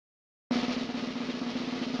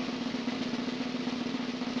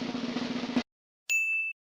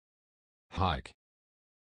Hike.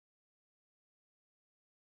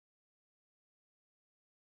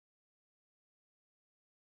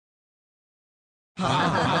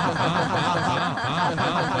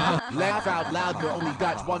 Laugh out loud, you only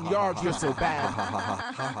got 1 yard, you're so bad.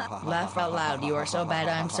 Laugh out loud, you are so bad,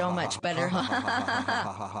 I'm so much better.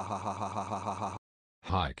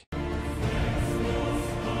 Hike.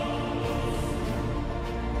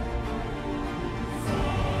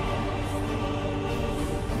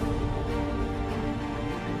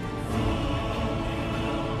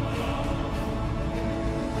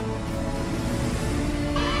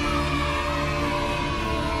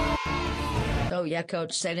 Oh yeah,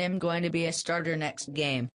 coach said I'm going to be a starter next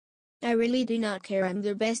game. I really do not care, I'm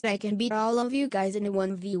the best, I can beat all of you guys in a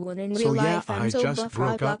 1v1 in real life. I I'm so just buff,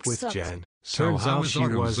 broke up Roblox with sucks. Jen. So Turns how out is she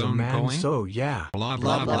was a AutoZone man, going? so yeah. Blah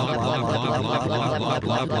blah blah blah blah blah blah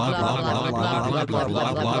blah blah blah blah blah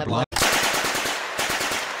blah blah blah.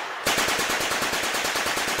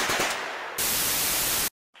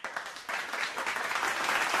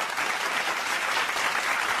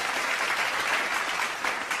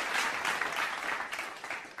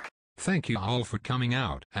 Thank you all for coming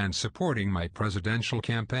out and supporting my presidential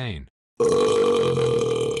campaign.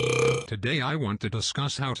 Today I want to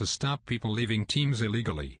discuss how to stop people leaving teams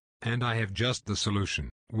illegally, and I have just the solution.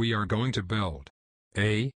 We are going to build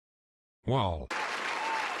a wall.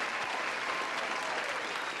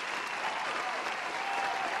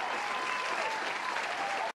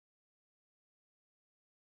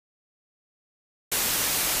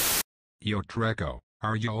 Yo Treco,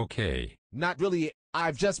 are you okay? Not really,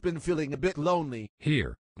 I've just been feeling a bit lonely.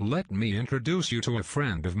 Here, let me introduce you to a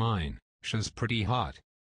friend of mine. She's pretty hot.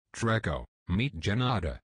 Treco, meet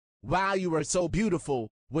Janada. Wow, you are so beautiful.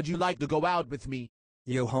 Would you like to go out with me?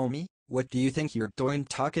 Yo homie, what do you think you're doing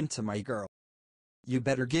talking to my girl? You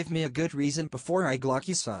better give me a good reason before I glock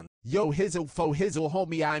you, son. Yo hizzle fo hizzle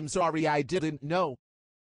homie, I'm sorry, I didn't know.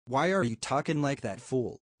 Why are you talking like that,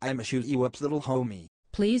 fool? I'ma shoot you up, little homie.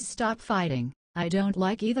 Please stop fighting. I don't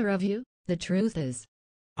like either of you. The truth is,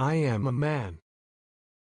 I am a man.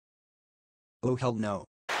 Oh hell no.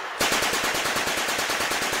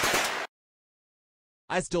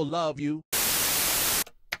 I still love you.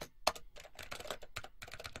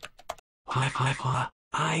 Ha.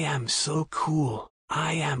 I am so cool.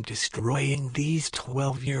 I am destroying these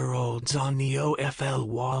 12-year-olds on the OFL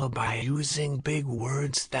wall by using big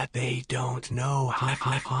words that they don't know.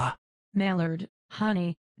 Ha. Mallard,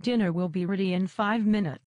 honey, dinner will be ready in 5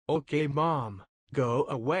 minutes. Okay, Mom. Go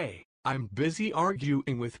away. I'm busy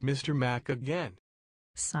arguing with Mr. Mac again.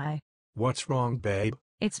 Sigh. What's wrong, babe?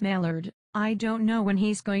 It's Mallard. I don't know when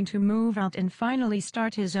he's going to move out and finally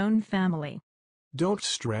start his own family. Don't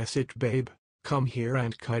stress it, babe. Come here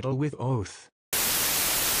and cuddle with Oath.